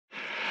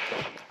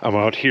I'm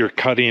out here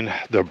cutting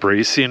the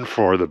bracing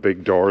for the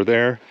big door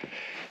there,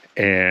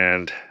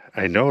 and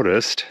I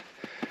noticed,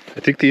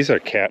 I think these are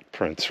cat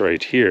prints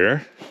right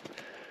here.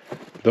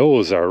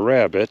 Those are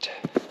rabbit.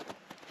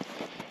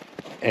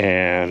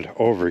 And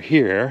over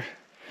here,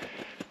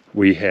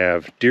 we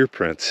have deer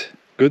prints.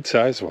 Good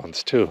size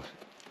ones too.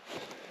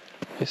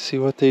 Let's see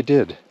what they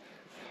did.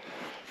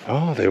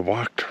 Oh, they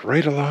walked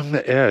right along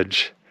the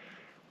edge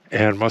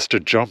and must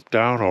have jumped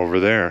down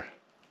over there.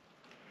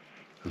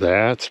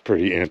 That's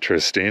pretty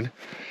interesting.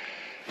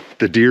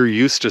 The deer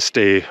used to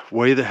stay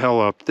way the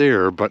hell up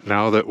there, but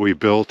now that we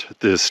built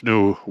this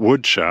new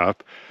wood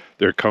shop,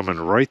 they're coming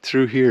right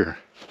through here.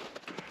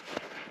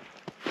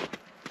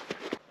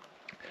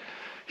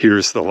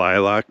 Here's the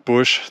lilac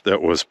bush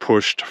that was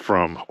pushed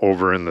from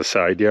over in the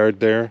side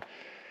yard there.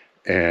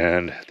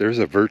 And there's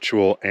a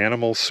virtual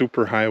animal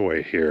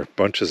superhighway here.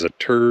 Bunches of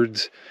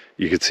turds.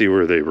 You can see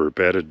where they were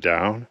bedded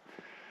down.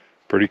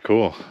 Pretty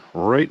cool.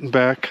 Right in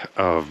back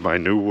of my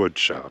new wood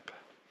shop.